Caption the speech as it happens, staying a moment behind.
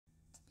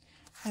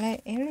Hello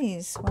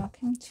Aries,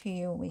 welcome to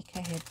your week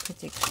ahead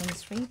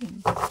predictions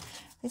reading.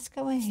 Let's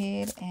go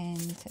ahead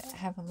and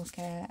have a look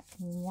at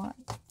what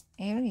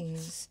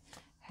Aries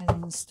has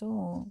in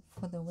store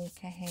for the week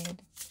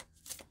ahead.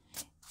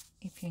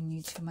 If you're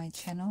new to my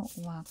channel,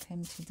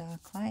 welcome to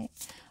Darklight.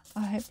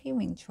 I hope you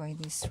enjoy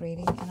this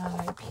reading and I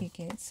hope you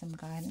get some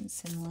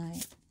guidance and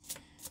light.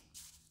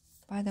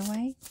 By the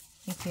way,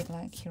 if you'd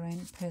like your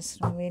own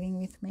personal reading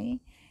with me,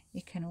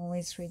 you can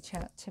always reach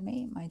out to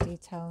me. My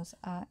details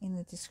are in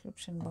the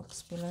description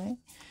box below,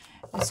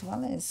 as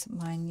well as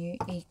my new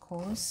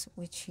e-course,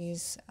 which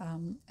is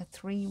a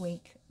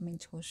 3-week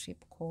mentorship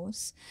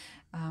course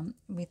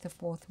with a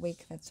 4th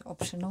week that's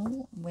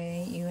optional,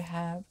 where you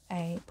have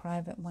a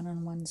private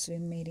one-on-one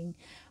Zoom meeting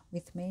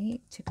with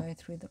me to go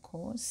through the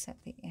course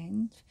at the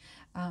end.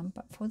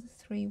 But for the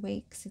 3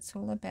 weeks, it's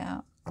all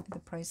about the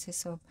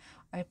process of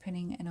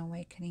opening and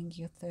awakening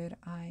your third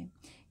eye.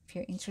 If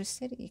you're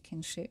interested, you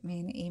can shoot me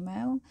an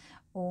email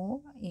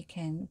or you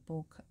can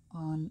book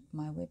on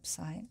my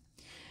website.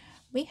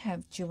 We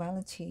have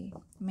duality,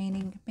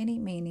 meaning many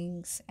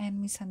meanings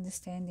and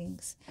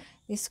misunderstandings.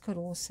 This could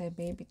also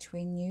be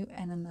between you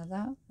and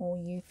another, or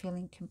you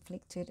feeling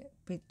conflicted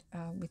with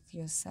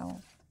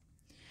yourself.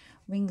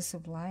 Wings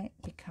of light,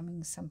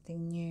 becoming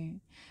something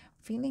new.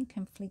 Feeling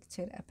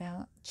conflicted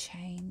about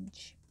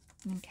change.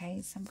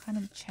 Okay, some kind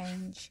of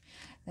change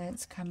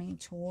that's coming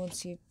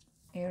towards you,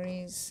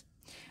 Aries.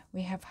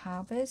 We have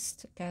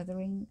harvest,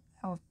 gathering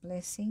of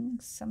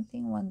blessings.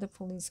 Something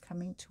wonderful is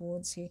coming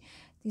towards you.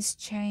 This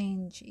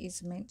change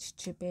is meant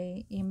to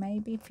be. You may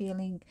be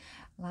feeling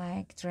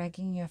like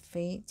dragging your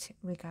feet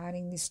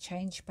regarding this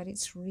change, but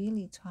it's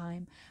really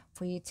time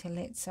for you to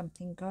let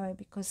something go,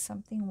 because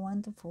something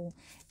wonderful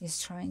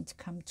is trying to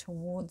come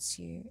towards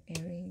you,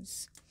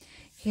 Aries.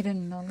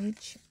 Hidden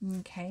knowledge,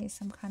 okay,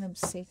 some kind of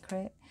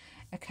secret,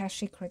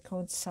 Akashic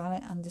records,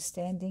 silent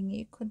understanding.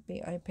 You could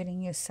be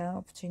opening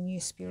yourself to new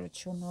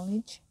spiritual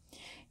knowledge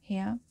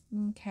here.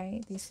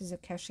 Okay, this is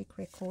Akashic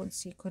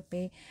records. You could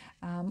be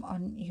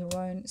on your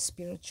own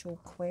spiritual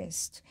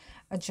quest.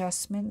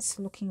 Adjustments,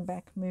 looking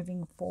back,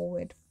 moving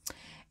forward.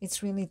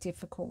 It's really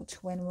difficult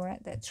when we're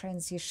at that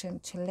transition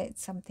to let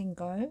something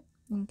go,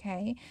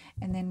 okay,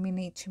 and then we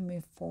need to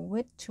move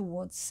forward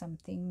towards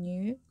something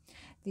new.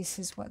 This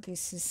is what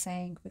this is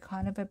saying. We're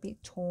kind of a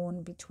bit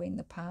torn between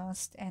the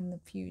past and the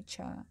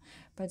future,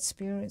 but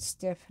Spirit's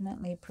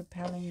definitely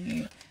propelling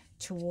you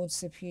towards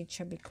the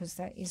future, because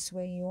that is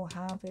where your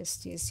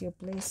harvest is, your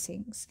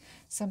blessings,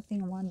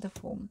 something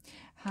wonderful.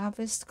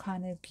 Harvest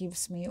kind of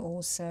gives me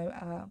also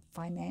a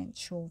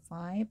financial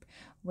vibe,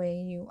 where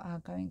you are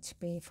going to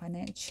be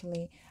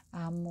financially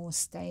more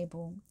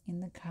stable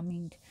in the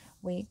coming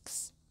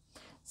weeks.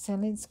 So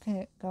let's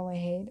go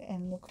ahead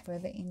and look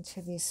further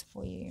into this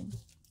for you.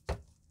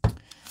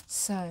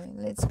 So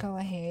let's go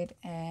ahead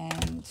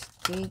and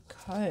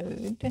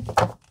decode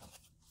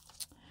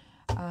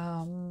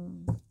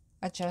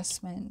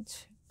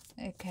adjustment.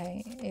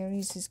 Okay,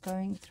 Aries is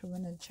going through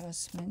an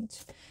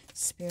adjustment.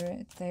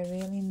 Spirit, they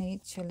really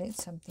need to let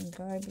something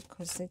go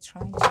because they're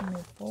trying to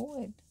move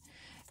forward.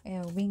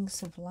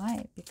 Wings of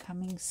light,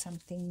 becoming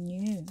something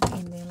new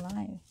in their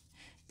life.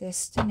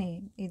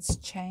 Destiny, it's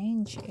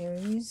change,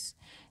 Aries.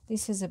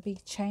 This is a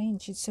big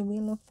change. It's a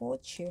wheel of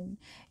fortune.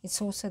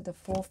 It's also the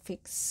 4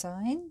 fixed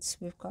signs.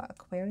 We've got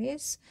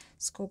Aquarius,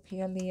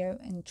 Scorpio, Leo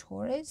and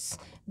Taurus,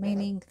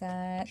 meaning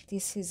that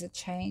this is a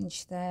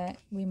change that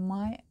we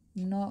might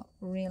not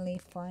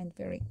really find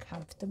very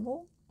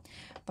comfortable,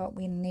 but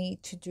we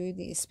need to do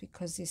this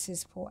because this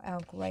is for our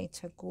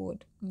greater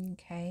good.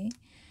 Okay,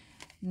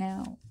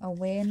 now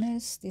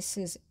awareness, this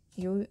is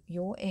your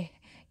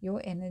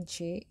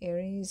energy,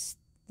 Aries.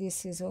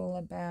 This is all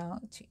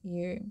about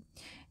you.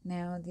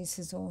 Now, this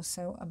is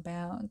also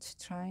about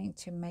trying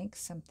to make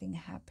something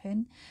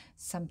happen,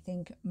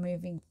 something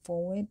moving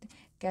forward,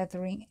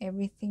 gathering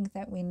everything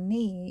that we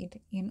need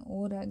in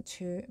order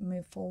to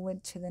move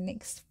forward to the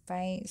next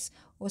phase.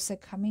 Also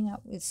coming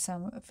up with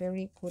some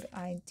very good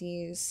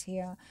ideas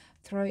here.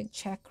 Throat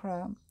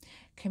chakra,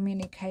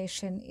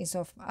 communication is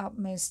of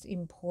utmost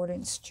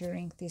importance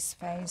during this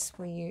phase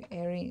for you,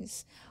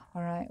 Aries.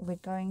 All right, we're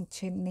going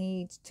to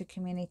need to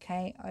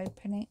communicate,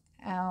 opening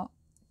our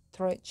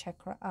throat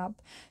chakra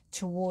up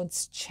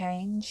towards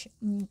change.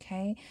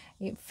 Okay,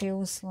 it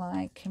feels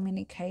like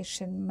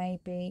communication may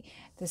be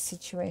the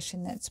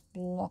situation that's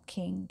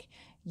blocking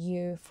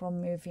you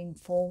from moving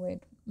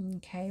forward.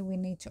 Okay, we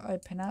need to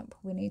open up,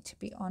 we need to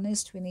be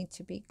honest, we need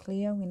to be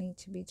clear, we need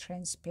to be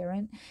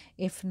transparent,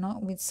 if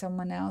not with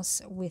someone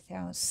else, with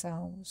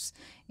ourselves,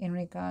 in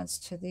regards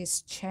to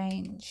this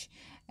change.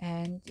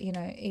 And you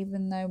know,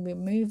 even though we're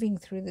moving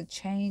through the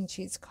change,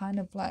 it's kind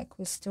of like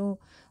we're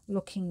still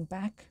looking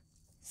back,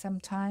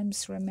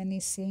 sometimes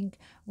reminiscing,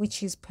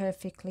 which is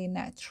perfectly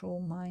natural,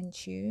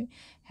 mind you.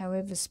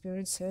 However,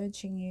 Spirit's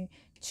urging you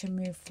to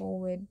move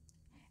forward.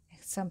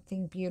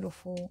 Something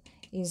beautiful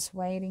is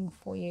waiting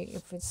for you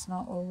if it's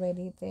not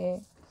already there.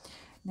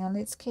 Now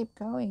let's keep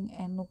going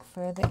and look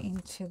further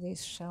into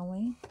this, shall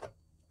we?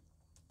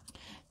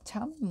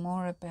 Tell me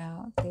more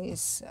about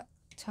this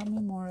Tell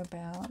me more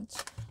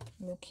about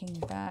looking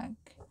back.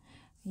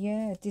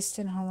 Yeah,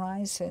 distant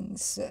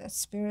horizons.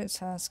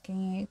 Spirit's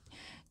asking you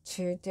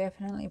to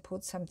definitely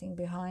put something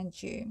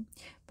behind you.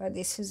 But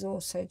this is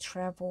also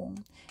travel.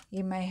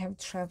 You may have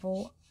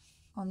travel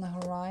on the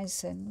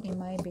horizon. You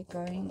may be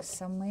going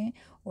somewhere,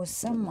 or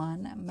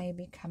someone may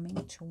be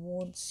coming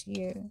towards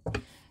you.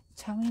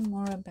 Tell me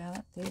more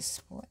about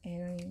this for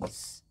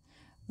Aries.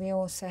 We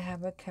also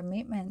have a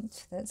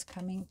commitment that's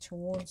coming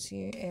towards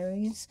you,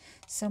 Aries.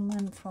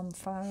 Someone from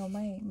far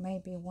away may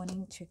be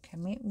wanting to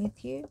commit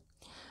with you,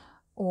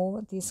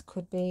 or this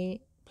could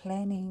be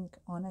planning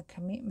on a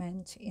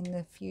commitment in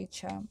the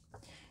future.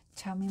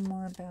 Tell me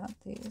more about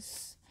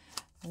this.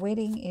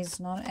 Wedding is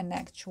not an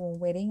actual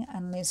wedding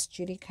unless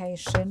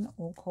judication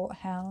or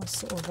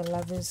courthouse or the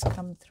lovers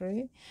come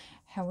through.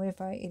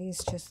 However, it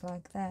is just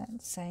like that,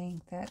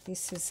 saying that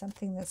this is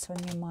something that's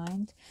on your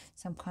mind,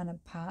 some kind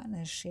of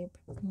partnership.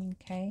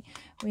 Okay,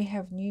 we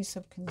have news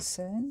of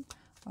concern.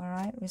 All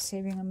right,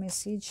 receiving a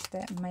message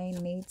that may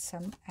need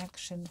some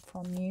action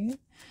from you.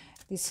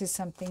 This is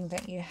something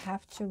that you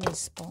have to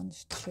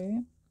respond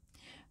to.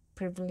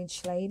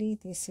 Privileged lady,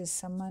 this is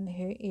someone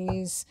who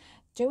is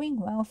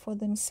doing well for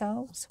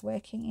themselves,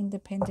 working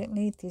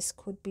independently. This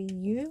could be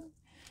you.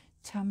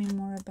 Tell me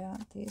more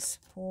about this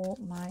for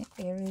my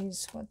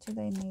Aries. What do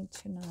they need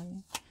to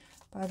know?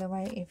 By the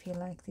way, if you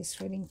like this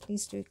reading,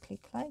 please do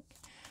click like.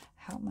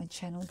 Help my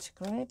channel to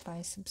grow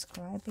by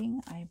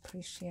subscribing. I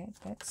appreciate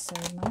that so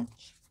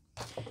much.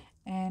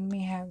 And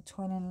we have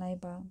toil and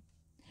labor.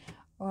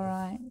 All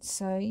right,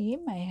 so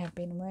you may have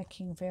been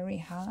working very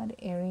hard,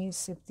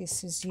 Aries, if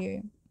this is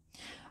you.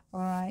 All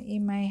right, you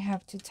may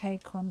have to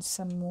take on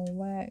some more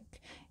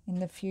work in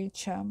the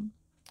future.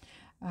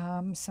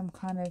 Some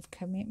kind of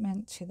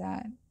commitment to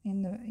that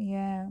in the,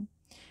 yeah.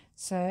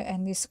 So,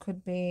 and this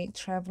could be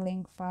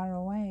traveling far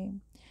away.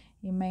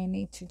 You may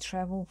need to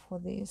travel for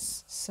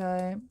this.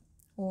 So,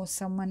 or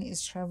someone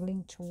is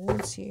traveling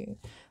towards you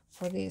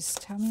for this.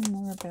 Tell me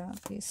more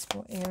about this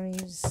for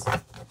Aries.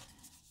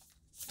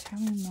 Tell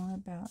me more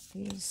about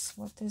this.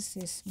 What does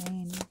this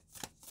mean?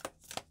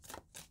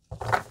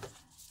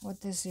 What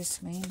does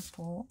this mean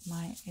for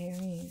my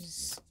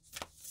Aries?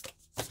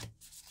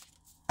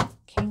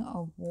 King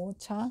of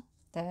Water.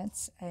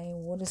 That's a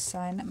water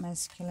sign,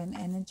 masculine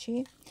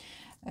energy.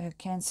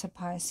 Cancer,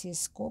 Pisces,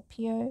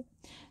 Scorpio.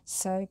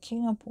 So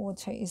King of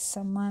Water is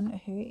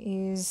someone who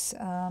is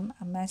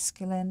a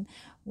masculine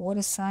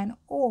water sign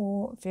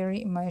or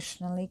very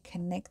emotionally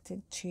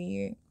connected to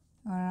you.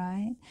 All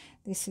right,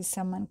 this is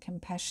someone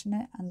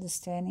compassionate,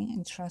 understanding,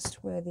 and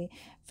trustworthy,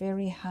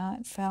 very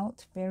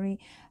heartfelt, very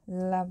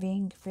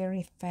loving,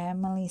 very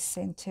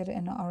family-centered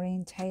and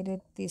orientated.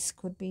 This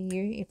could be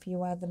you if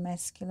you are the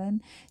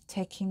masculine,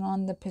 taking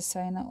on the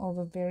persona of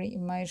a very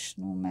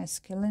emotional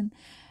masculine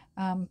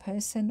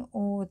person,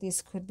 or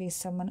this could be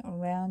someone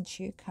around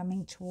you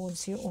coming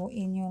towards you or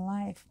in your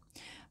life.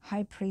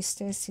 High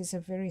Priestess is a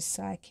very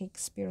psychic,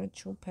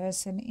 spiritual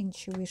person,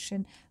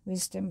 intuition,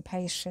 wisdom,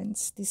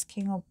 patience. This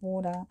King of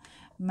Water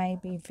may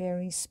be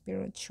very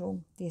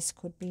spiritual. This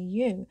could be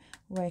you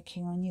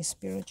working on your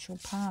spiritual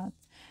path.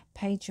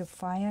 Page of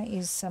Fire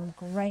is some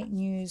great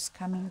news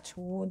coming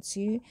towards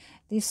you.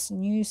 This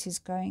news is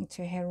going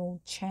to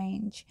herald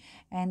change,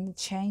 and the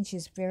change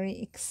is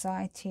very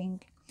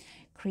exciting.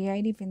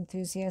 Creative,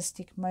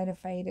 enthusiastic,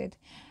 motivated.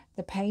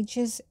 The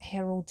pages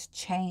herald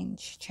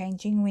change,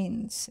 changing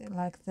winds,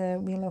 like the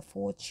Wheel of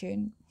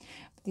Fortune.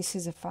 This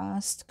is a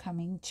fast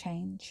coming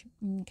change,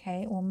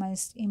 okay,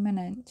 almost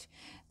imminent.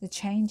 The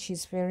change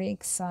is very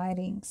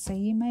exciting, so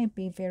you may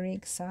be very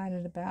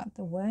excited about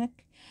the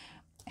work.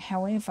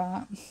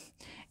 However,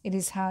 it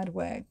is hard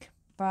work,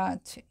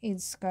 but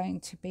it's going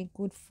to be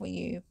good for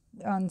you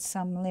on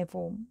some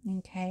level,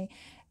 okay.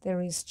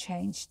 There is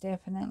change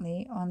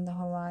definitely on the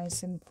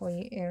horizon for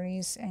you,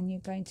 Aries, and you're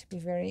going to be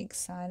very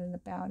excited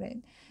about it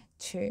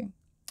too.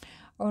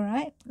 All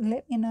right,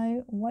 let me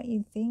know what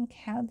you think,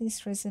 how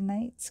this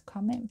resonates.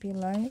 Comment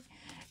below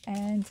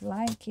and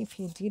like if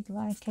you did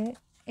like it.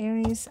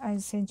 Aries, I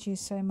send you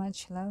so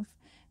much love,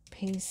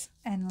 peace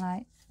and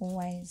light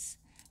always.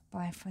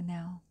 Bye for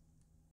now.